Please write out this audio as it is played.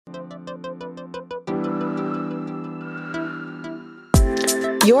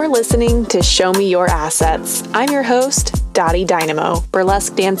You're listening to Show Me Your Assets. I'm your host, Dottie Dynamo,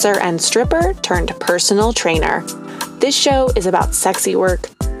 burlesque dancer and stripper turned personal trainer. This show is about sexy work,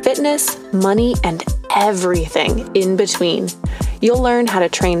 fitness, money, and everything in between. You'll learn how to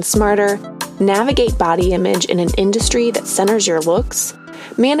train smarter, navigate body image in an industry that centers your looks,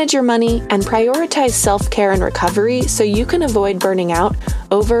 manage your money, and prioritize self-care and recovery so you can avoid burning out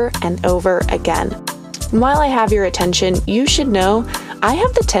over and over again. While I have your attention, you should know I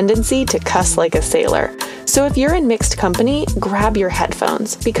have the tendency to cuss like a sailor. So if you're in mixed company, grab your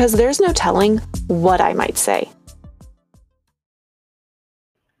headphones because there's no telling what I might say.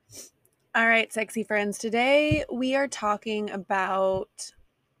 All right, sexy friends, today we are talking about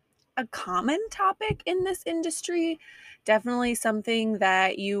a common topic in this industry, definitely something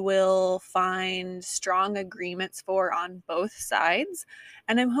that you will find strong agreements for on both sides.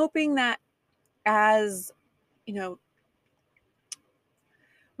 And I'm hoping that as,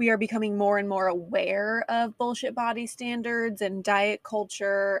 we are becoming more and more aware of bullshit body standards and diet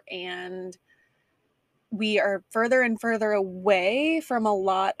culture, and we are further and further away from a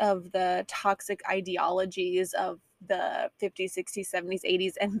lot of the toxic ideologies of the 50s, 60s, 70s,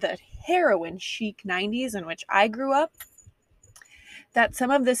 80s, and the heroin chic 90s in which I grew up, that some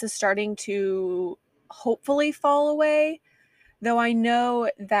of this is starting to hopefully fall away, though I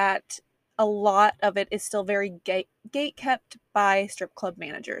know that a lot of it is still very gate kept by strip club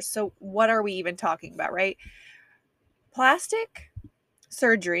managers. So what are we even talking about, right? Plastic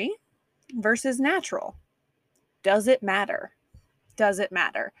surgery versus natural. Does it matter? Does it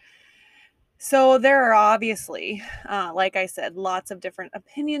matter? So there are obviously, like I said, lots of different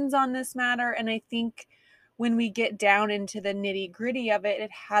opinions on this matter. And I think when we get down into the nitty-gritty of it,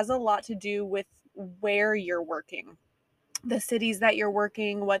 it has a lot to do with where you're working, the cities that you're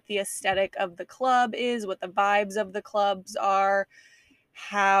working, what the aesthetic of the club is, what the vibes of the clubs are,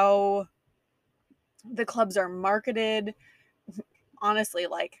 how the clubs are marketed. Honestly,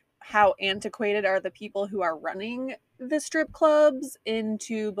 like how antiquated are the people who are running the strip clubs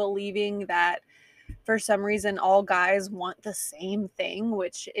into believing that for some reason all guys want the same thing,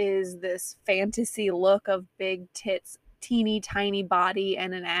 which is this fantasy look of big tits, teeny tiny body,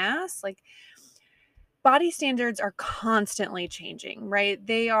 and an ass. Like, body standards are constantly changing, right?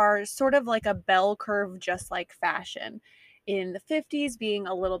 They are sort of like a bell curve, just like fashion. In the 50s, being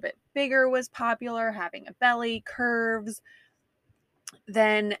a little bit bigger was popular, having a belly, curves.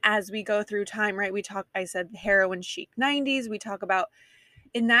 Then as we go through time, right, I said heroin chic 90s. We talk about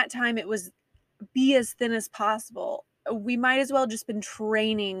in that time, it was be as thin as possible. We might as well just been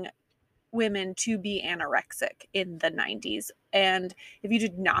training women to be anorexic in the 90s. And if you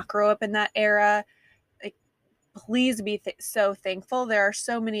did not grow up in that era, please be so thankful. There are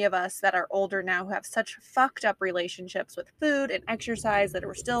so many of us that are older now who have such fucked up relationships with food and exercise that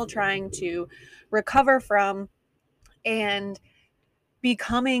we're still trying to recover from. And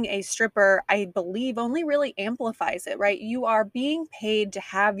becoming a stripper, I believe, only really amplifies it, right? You are being paid to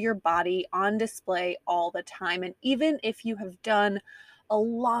have your body on display all the time. And even if you have done a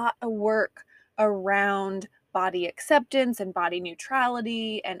lot of work around body acceptance and body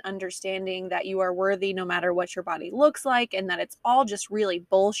neutrality and understanding that you are worthy no matter what your body looks like and that it's all just really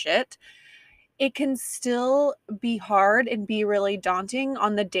bullshit, it can still be hard and be really daunting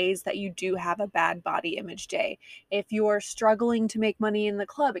on the days that you do have a bad body image day. If you're struggling to make money in the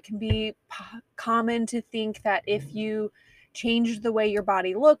club, it can be common to think that if you changed the way your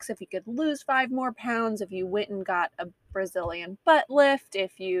body looks, if you could lose 5 more pounds, if you went and got a Brazilian butt lift,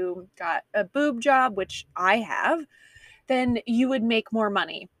 if you got a boob job, which I have, then you would make more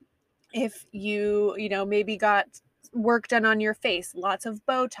money. If you maybe got work done on your face, lots of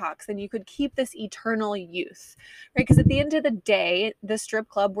Botox, then you could keep this eternal youth, right? Because at the end of the day, the strip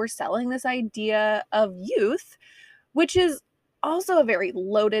club, we're selling this idea of youth, which is also a very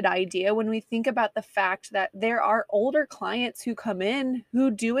loaded idea when we think about the fact that there are older clients who come in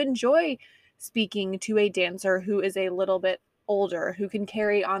who do enjoy speaking to a dancer who is a little bit older, who can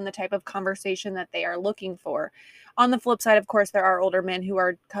carry on the type of conversation that they are looking for. On the flip side, of course, there are older men who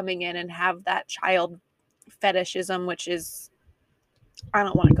are coming in and have that child fetishism, which is, I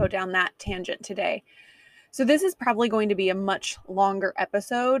don't want to go down that tangent today. So this is probably going to be a much longer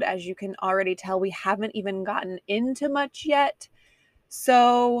episode. As you can already tell, we haven't even gotten into much yet.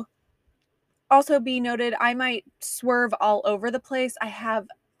 So also be noted, I might swerve all over the place. I have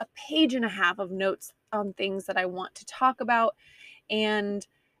a page and a half of notes on things that I want to talk about, and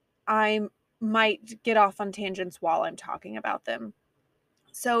I might get off on tangents while I'm talking about them.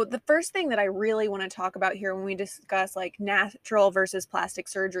 So the first thing that I really want to talk about here when we discuss like natural versus plastic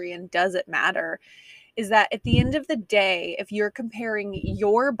surgery and does it matter is that at the end of the day, if you're comparing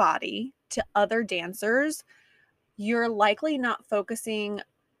your body to other dancers, you're likely not focusing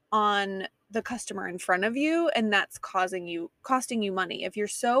on the customer in front of you, and that's costing you money. If you're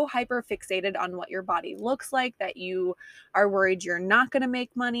so hyper fixated on what your body looks like that you are worried you're not going to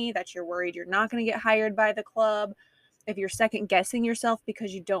make money, that you're worried you're not going to get hired by the club, if you're second guessing yourself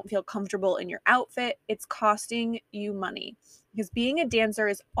because you don't feel comfortable in your outfit, it's costing you money. Because being a dancer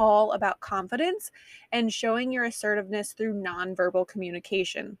is all about confidence and showing your assertiveness through nonverbal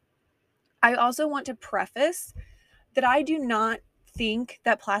communication. I also want to preface that I do not think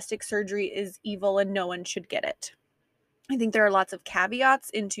that plastic surgery is evil and no one should get it. I think there are lots of caveats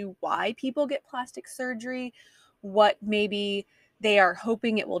into why people get plastic surgery, what maybe they are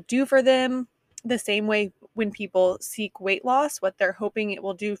hoping it will do for them. The same way when people seek weight loss, what they're hoping it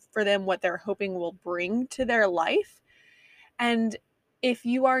will do for them, what they're hoping will bring to their life. And if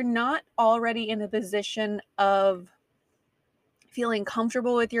you are not already in a position of feeling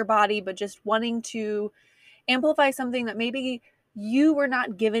comfortable with your body, but just wanting to amplify something that maybe you were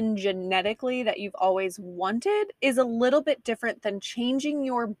not given genetically that you've always wanted, is a little bit different than changing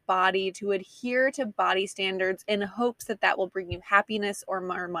your body to adhere to body standards in hopes that that will bring you happiness or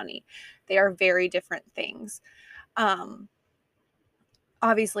more money. They are very different things.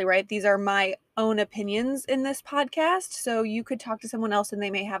 Obviously, right? These are my own opinions in this podcast. So you could talk to someone else and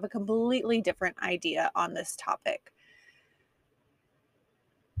they may have a completely different idea on this topic.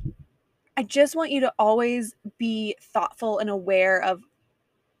 I just want you to always be thoughtful and aware of,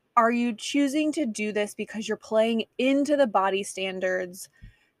 are you choosing to do this because you're playing into the body standards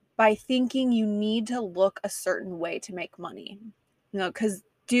by thinking you need to look a certain way to make money? You know, because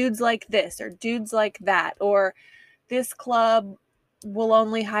dudes like this or dudes like that, or this club will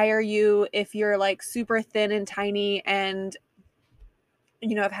only hire you if you're like super thin and tiny and,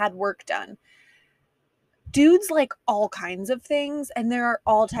 you know, have had work done. Dudes like all kinds of things, and there are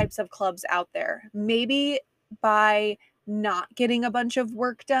all types of clubs out there. Maybe by not getting a bunch of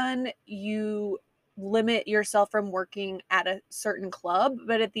work done, you limit yourself from working at a certain club.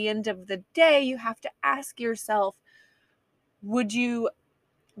 But at the end of the day, you have to ask yourself, would you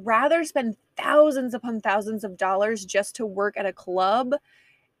rather spend thousands upon thousands of dollars just to work at a club,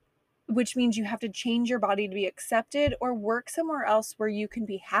 which means you have to change your body to be accepted, or work somewhere else where you can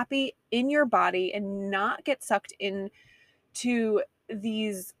be happy in your body and not get sucked into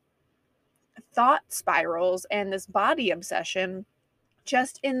these thought spirals and this body obsession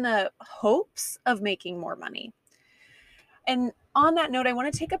just in the hopes of making more money? And on that note, I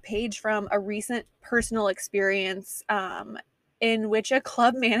want to take a page from a recent personal experience in which a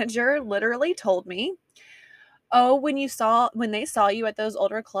club manager literally told me, oh, when they saw you at those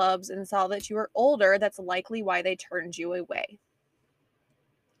older clubs and saw that you were older, that's likely why they turned you away.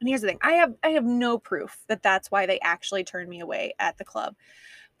 And here's the thing. I have no proof that that's why they actually turned me away at the club.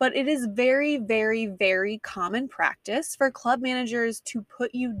 But it is very, very, very common practice for club managers to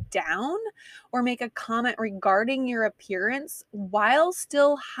put you down or make a comment regarding your appearance while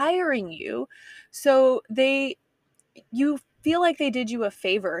still hiring you. So you feel like they did you a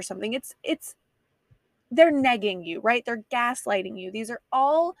favor or something. They're negging you, right? They're gaslighting you. These are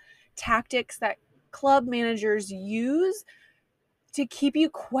all tactics that club managers use to keep you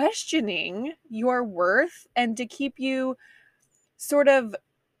questioning your worth and to keep you sort of,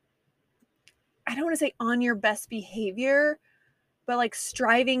 I don't want to say on your best behavior, but like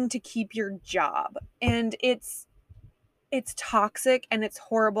striving to keep your job. And it's toxic and it's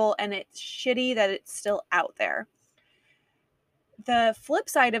horrible and it's shitty that it's still out there. The flip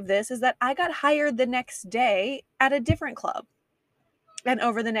side of this is that I got hired the next day at a different club. And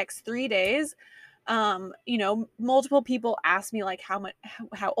over the next 3 days, you know, multiple people ask me like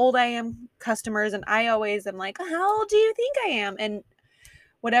how old I am, customers, and I always am like, how old do you think I am? And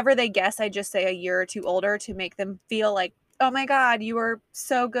whatever they guess, I just say a year or two older to make them feel like, oh my God, you were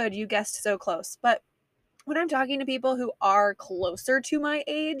so good. You guessed so close. But when I'm talking to people who are closer to my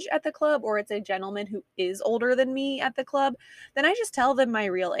age at the club, or it's a gentleman who is older than me at the club, then I just tell them my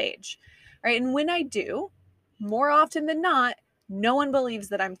real age, right? And when I do, more often than not, no one believes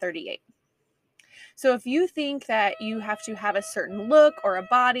that I'm 38. So if you think that you have to have a certain look or a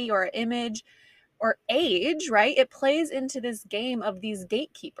body or an image or age, right, it plays into this game of these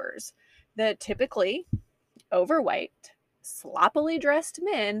gatekeepers that typically overweight, sloppily dressed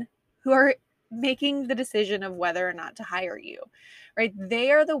men who are making the decision of whether or not to hire you, right?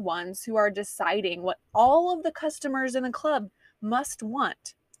 They are the ones who are deciding what all of the customers in the club must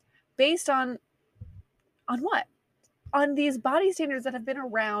want based on what? On these body standards that have been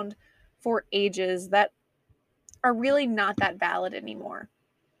around for ages that are really not that valid anymore.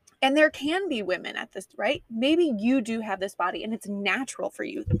 And there can be women at this, right? Maybe you do have this body and it's natural for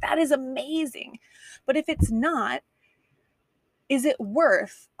you. That is amazing. But if it's not, is it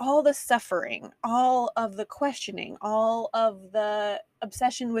worth all the suffering, all of the questioning, all of the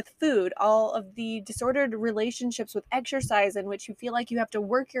obsession with food, all of the disordered relationships with exercise in which you feel like you have to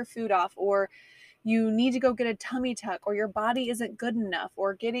work your food off, or you need to go get a tummy tuck, or your body isn't good enough,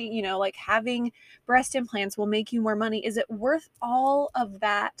 or getting, like having breast implants will make you more money? Is it worth all of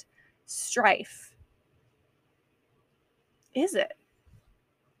that strife? Is it?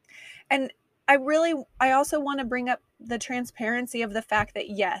 And I also want to bring up the transparency of the fact that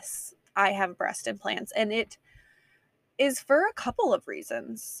yes, I have breast implants, and it is for a couple of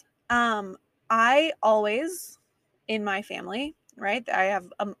reasons. I always, in my family, right? I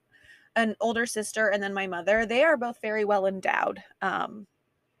have an older sister and then my mother. They are both very well endowed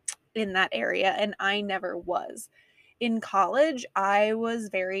in that area, and I never was. In college, I was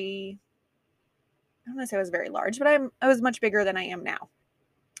very, I don't want to say I was very large, but I was much bigger than I am now.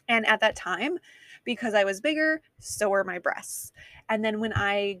 And at that time, because I was bigger, so were my breasts. And then when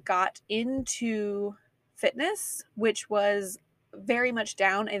I got into fitness, which was very much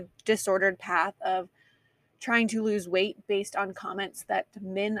down a disordered path of trying to lose weight based on comments that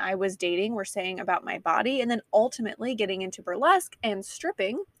men I was dating were saying about my body, and then ultimately getting into burlesque and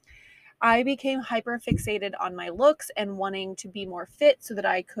stripping, I became hyper fixated on my looks and wanting to be more fit so that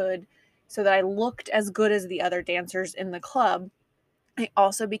I looked as good as the other dancers in the club. I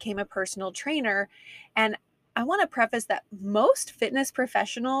also became a personal trainer. And I want to preface that most fitness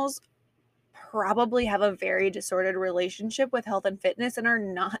professionals probably have a very disordered relationship with health and fitness and are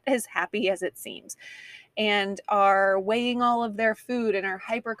not as happy as it seems, and are weighing all of their food and are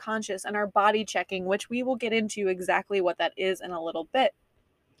hyper conscious and are body checking, which we will get into exactly what that is in a little bit.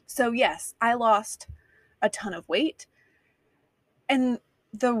 So, yes, I lost a ton of weight. And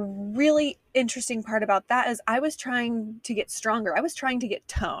the really interesting part about that is I was trying to get stronger. I was trying to get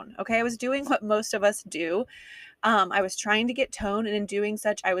tone. Okay. I was doing what most of us do. I was trying to get tone. And in doing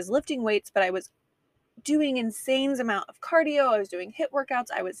such, I was lifting weights, but I was doing insane amount of cardio. I was doing HIIT workouts.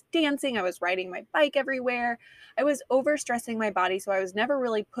 I was dancing. I was riding my bike everywhere. I was overstressing my body. So I was never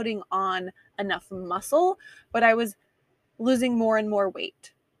really putting on enough muscle, but I was losing more and more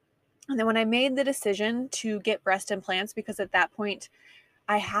weight. And then when I made the decision to get breast implants, because at that point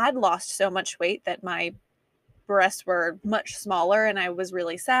I had lost so much weight that my breasts were much smaller, and I was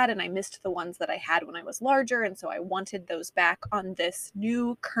really sad, and I missed the ones that I had when I was larger. And so I wanted those back on this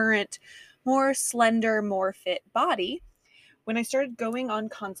new, current, more slender, more fit body. When I started going on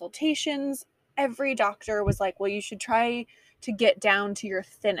consultations, every doctor was like, well, you should try to get down to your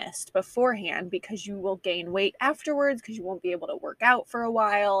thinnest beforehand because you will gain weight afterwards because you won't be able to work out for a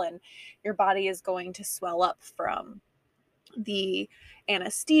while and your body is going to swell up from the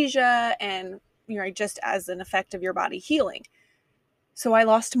anesthesia and just as an effect of your body healing. So I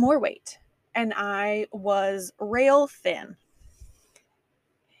lost more weight and I was rail thin.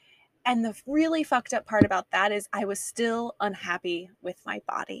 And the really fucked up part about that is I was still unhappy with my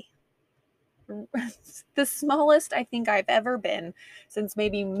body. The smallest I think I've ever been since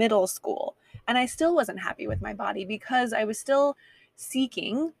maybe middle school. And I still wasn't happy with my body because I was still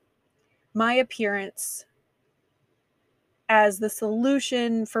seeking my appearance as the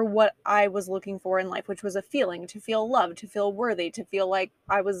solution for what I was looking for in life, which was a feeling, to feel loved, to feel worthy, to feel like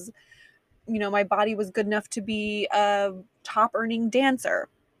I was, my body was good enough to be a top earning dancer,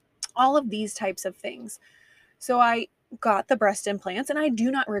 all of these types of things. So I got the breast implants and I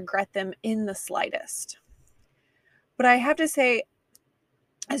do not regret them in the slightest. But I have to say,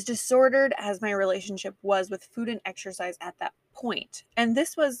 as disordered as my relationship was with food and exercise at that point, and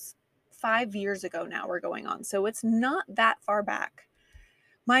this was 5 years ago now we're going on, so it's not that far back.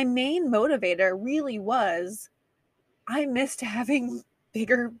 My main motivator really was I missed having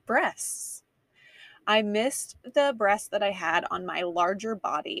bigger breasts. I missed the breasts that I had on my larger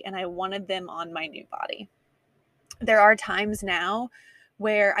body and I wanted them on my new body. There are times now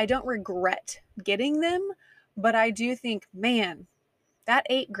where I don't regret getting them, but I do think, man, that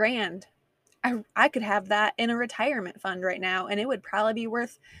 $8,000, I could have that in a retirement fund right now and it would probably be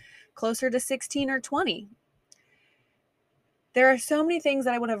worth closer to 16 or 20. There are so many things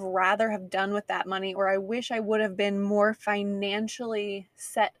that I would have rather have done with that money, or I wish I would have been more financially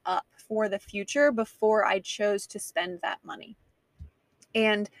set up for the future before I chose to spend that money.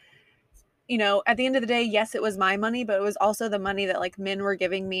 And at the end of the day, yes, it was my money, but it was also the money that like men were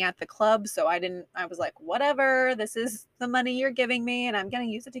giving me at the club. So I was like, whatever, this is the money you're giving me and I'm going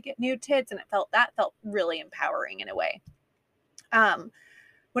to use it to get new tits. And that felt really empowering in a way.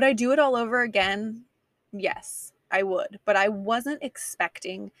 Would I do it all over again? Yes. I would, but I wasn't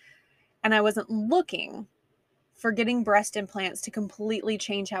expecting and I wasn't looking for getting breast implants to completely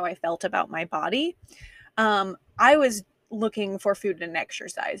change how I felt about my body. I was looking for food and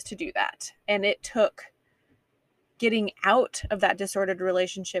exercise to do that. And it took getting out of that disordered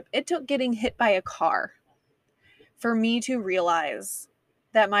relationship, it took getting hit by a car for me to realize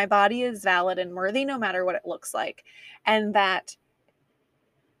that my body is valid and worthy no matter what it looks like. And that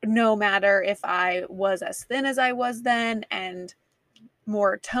no matter if I was as thin as I was then and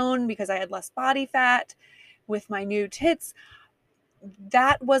more toned because I had less body fat with my new tits,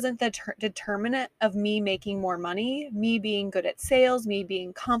 that wasn't the determinant of me making more money, me being good at sales, me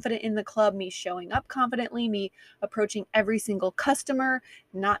being confident in the club, me showing up confidently, me approaching every single customer,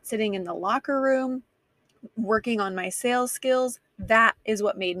 not sitting in the locker room, working on my sales skills. That is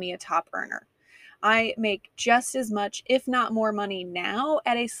what made me a top earner. I make just as much, if not more money now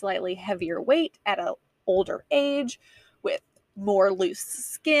at a slightly heavier weight, at an older age, with more loose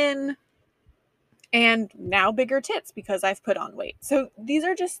skin, and now bigger tits because I've put on weight. So these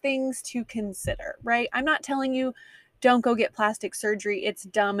are just things to consider, right? I'm not telling you don't go get plastic surgery. It's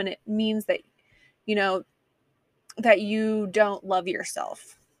dumb and it means that, you know, that you don't love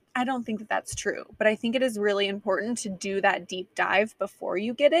yourself. I don't think that that's true, but I think it is really important to do that deep dive before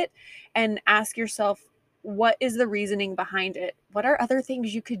you get it and ask yourself, what is the reasoning behind it? What are other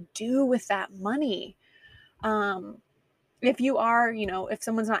things you could do with that money? If you are, if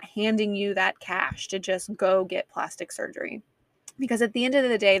someone's not handing you that cash to just go get plastic surgery. Because at the end of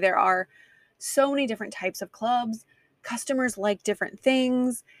the day, there are so many different types of clubs. Customers like different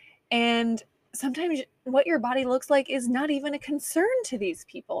things. And sometimes what your body looks like is not even a concern to these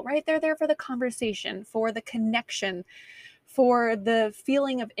people, right? They're there for the conversation, for the connection, for the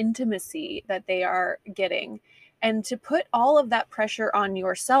feeling of intimacy that they are getting. And to put all of that pressure on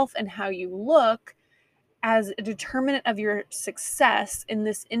yourself and how you look as a determinant of your success in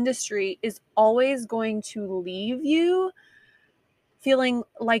this industry is always going to leave you feeling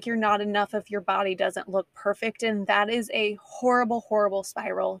like you're not enough if your body doesn't look perfect. And that is a horrible, horrible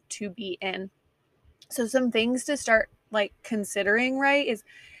spiral to be in. So some things to start considering, right, is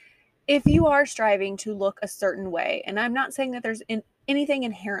if you are striving to look a certain way, and I'm not saying that there's anything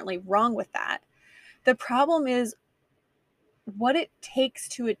inherently wrong with that. The problem is what it takes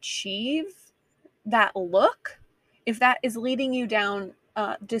to achieve that look, if that is leading you down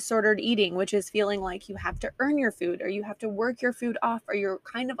disordered eating, which is feeling like you have to earn your food or you have to work your food off, or you're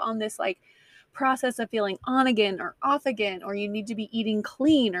kind of on this process of feeling on again or off again, or you need to be eating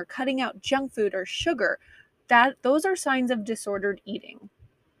clean or cutting out junk food or sugar, those are signs of disordered eating.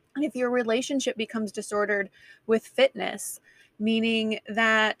 And if your relationship becomes disordered with fitness, meaning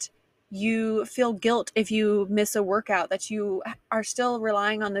that you feel guilt if you miss a workout, that you are still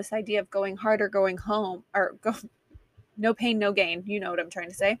relying on this idea of going hard or going home, or go no pain, no gain. You know what I'm trying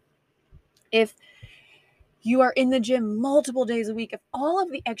to say. If you are in the gym multiple days a week, if all of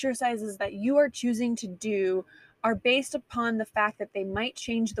the exercises that you are choosing to do are based upon the fact that they might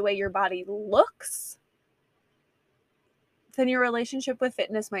change the way your body looks, then your relationship with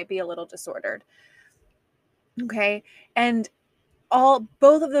fitness might be a little disordered. Okay. And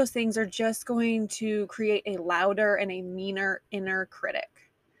both of those things are just going to create a louder and a meaner inner critic.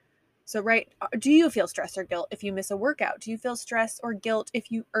 So, right, do you feel stress or guilt if you miss a workout? Do you feel stress or guilt if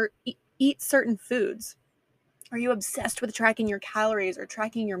you eat certain foods? Are you obsessed with tracking your calories or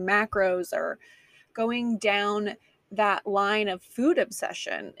tracking your macros or going down that line of food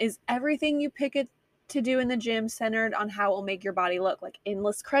obsession? Is everything you pick it to do in the gym centered on how it will make your body look, like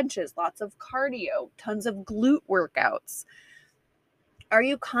endless crunches, lots of cardio, tons of glute workouts? Are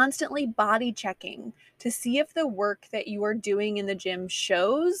you constantly body checking to see if the work that you are doing in the gym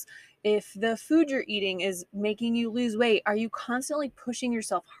shows? If the food you're eating is making you lose weight, are you constantly pushing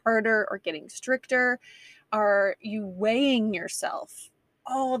yourself harder or getting stricter? Are you weighing yourself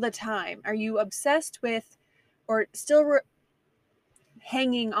all the time? Are you obsessed with or still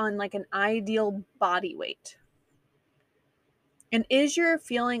hanging on an ideal body weight? And is your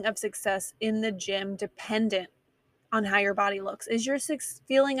feeling of success in the gym dependent on how your body looks? Is your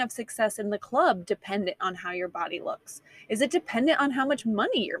feeling of success in the club dependent on how your body looks? Is it dependent on how much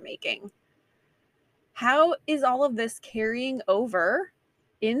money you're making? How is all of this carrying over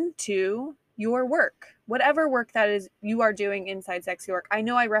into your work? Whatever work that is you are doing inside Sexy Work. I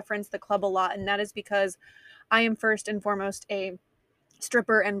know I reference the club a lot, and that is because I am first and foremost a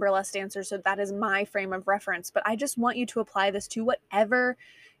stripper and burlesque dancer, so that is my frame of reference. But I just want you to apply this to whatever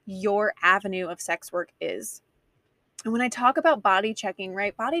your avenue of sex work is. And when I talk about body checking,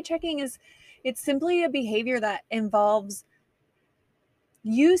 right? Body checking it's simply a behavior that involves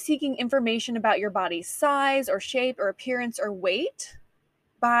You seeking information about your body's size or shape or appearance or weight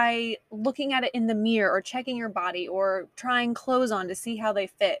by looking at it in the mirror or checking your body or trying clothes on to see how they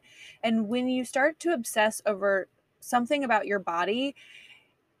fit. And when you start to obsess over something about your body,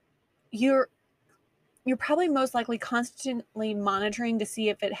 you're probably most likely constantly monitoring to see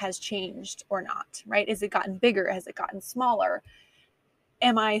if it has changed or not, right? Has it gotten bigger? Has it gotten smaller?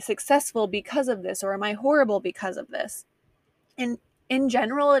 Am I successful because of this, or am I horrible because of this? And in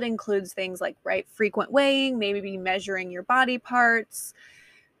general, it includes things like, right, frequent weighing, maybe measuring your body parts,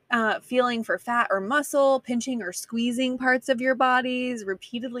 feeling for fat or muscle, pinching or squeezing parts of your bodies,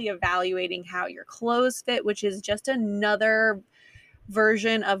 repeatedly evaluating how your clothes fit, which is just another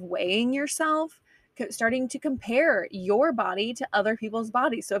version of weighing yourself, starting to compare your body to other people's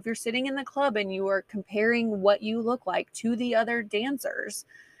bodies. So if you're sitting in the club and you are comparing what you look like to the other dancers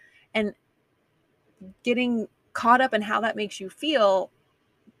and getting caught up in how that makes you feel,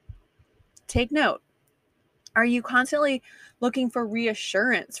 take note. Are you constantly looking for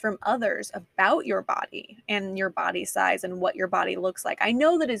reassurance from others about your body and your body size and what your body looks like? I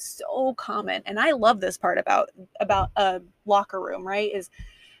know that is so common, and I love this part about a locker room, right? Is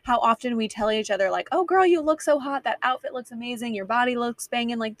how often we tell each other, like, oh girl, you look so hot, that outfit looks amazing, your body looks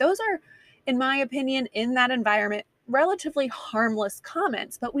banging. Like, those are, in my opinion, in that environment, relatively harmless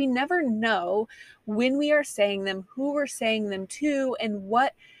comments, but we never know when we are saying them, who we're saying them to, and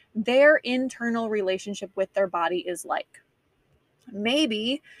what their internal relationship with their body is like.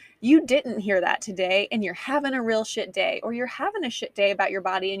 Maybe you didn't hear that today and you're having a real shit day, or you're having a shit day about your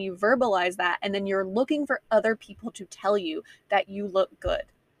body and you verbalize that, and then you're looking for other people to tell you that you look good.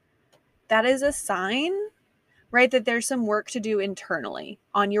 That is a sign, right, that there's some work to do internally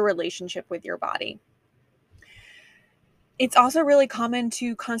on your relationship with your body. It's also really common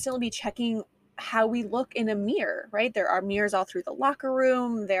to constantly be checking how we look in a mirror, right? There are mirrors all through the locker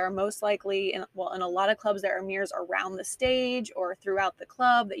room. There are most likely, in a lot of clubs, there are mirrors around the stage or throughout the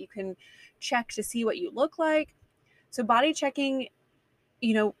club that you can check to see what you look like. So body checking,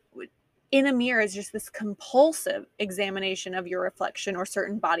 you know, in a mirror is just this compulsive examination of your reflection or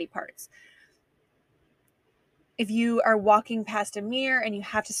certain body parts. If you are walking past a mirror and you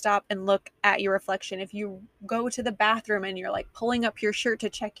have to stop and look at your reflection, if you go to the bathroom and you're like pulling up your shirt to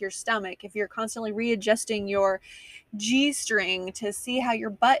check your stomach, if you're constantly readjusting your G-string to see how your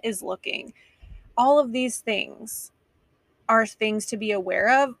butt is looking, all of these things are things to be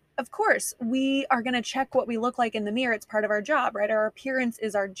aware of. Of course, we are going to check what we look like in the mirror. It's part of our job, right? Our appearance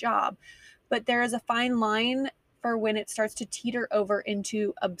is our job. But there is a fine line for when it starts to teeter over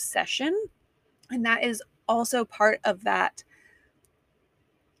into obsession. And that is also part of that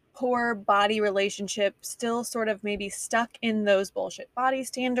poor body relationship, still sort of maybe stuck in those bullshit body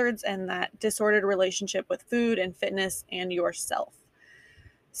standards and that disordered relationship with food and fitness and yourself.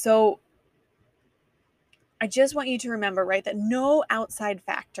 So I just want you to remember, right, that no outside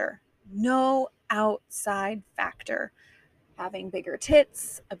factor, having bigger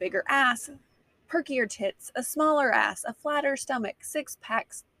tits, a bigger ass, perkier tits, a smaller ass, a flatter stomach, six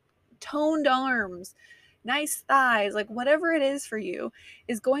packs, toned arms, nice thighs, like whatever it is for you,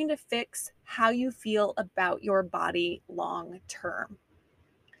 is going to fix how you feel about your body long term.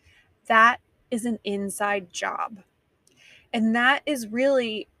 That is an inside job. And that is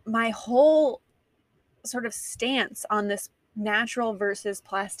really my whole sort of stance on this natural versus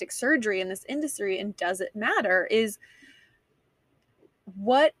plastic surgery in this industry. And does it matter? Is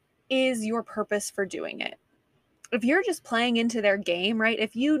what is your purpose for doing it? If you're just playing into their game, right?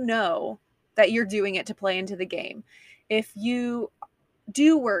 If you know that you're doing it to play into the game, if you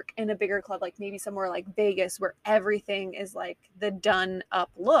do work in a bigger club, like maybe somewhere like Vegas, where everything is like the done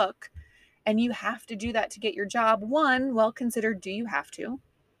up look, and you have to do that to get your job, one, well, consider, do you have to?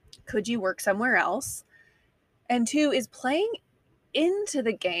 Could you work somewhere else? And two, is playing into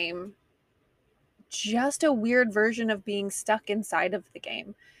the game just a weird version of being stuck inside of the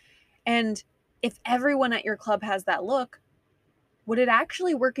game? And if everyone at your club has that look, would it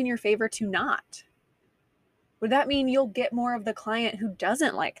actually work in your favor to not? Would that mean you'll get more of the client who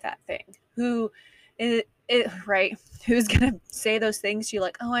doesn't like that thing, who is, right, who's going to say those things to you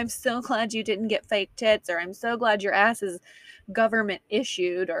like, oh, I'm so glad you didn't get fake tits, or I'm so glad your ass is government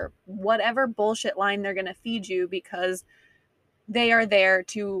issued, or whatever bullshit line they're going to feed you because they are there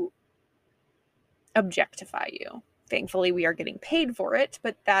to objectify you. Thankfully, we are getting paid for it,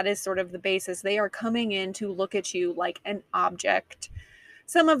 but that is sort of the basis. They are coming in to look at you like an object.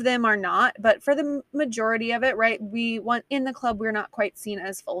 Some of them are not, but for the majority of it, right, we want in the club, we're not quite seen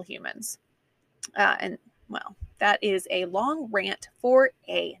as full humans. And well, that is a long rant for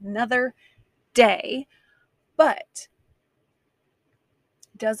another day. But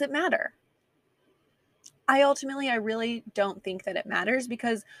Does it matter? I really don't think that it matters,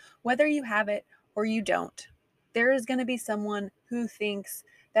 because whether you have it or you don't, there is going to be someone who thinks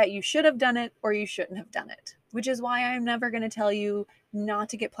that you should have done it or you shouldn't have done it, which is why I'm never going to tell you not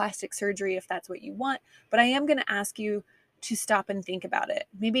to get plastic surgery if that's what you want. But I am going to ask you to stop and think about it.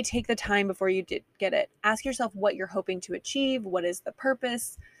 Maybe take the time before you get it. Ask yourself what you're hoping to achieve. What is the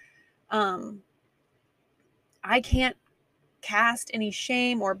purpose? I can't cast any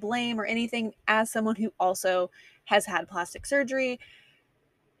shame or blame or anything as someone who also has had plastic surgery.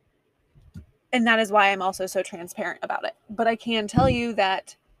 And that is why I'm also so transparent about it. But I can tell you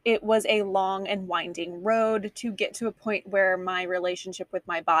that it was a long and winding road to get to a point where my relationship with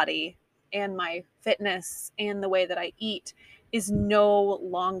my body and my fitness and the way that I eat is no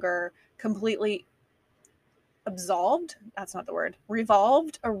longer completely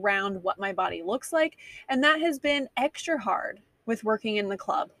revolved around what my body looks like. And that has been extra hard with working in the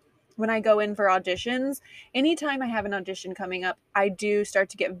club. When I go in for auditions, anytime I have an audition coming up, I do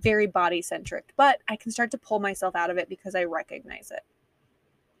start to get very body centric, but I can start to pull myself out of it because I recognize it.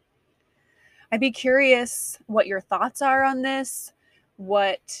 I'd be curious what your thoughts are on this,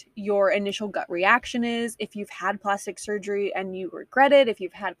 what your initial gut reaction is, if you've had plastic surgery and you regret it, if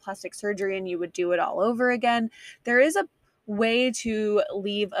you've had plastic surgery and you would do it all over again. There is a way to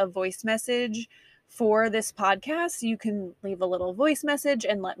leave a voice message for this podcast. You can leave a little voice message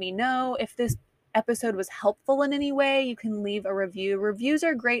and let me know if this episode was helpful in any way. You can leave a review. Reviews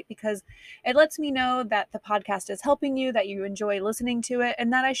are great because it lets me know that the podcast is helping you, that you enjoy listening to it,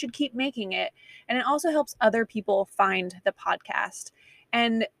 and that I should keep making it. And it also helps other people find the podcast.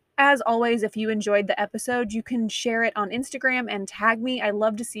 And as always, if you enjoyed the episode, you can share it on Instagram and tag me. I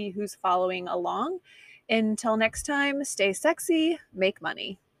love to see who's following along. Until next time, stay sexy, make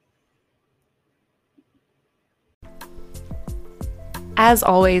money. As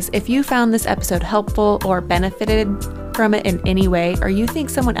always, if you found this episode helpful or benefited from it in any way, or you think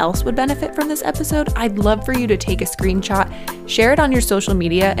someone else would benefit from this episode, I'd love for you to take a screenshot, share it on your social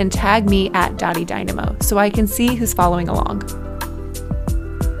media, and tag me at DottieDynamo so I can see who's following along.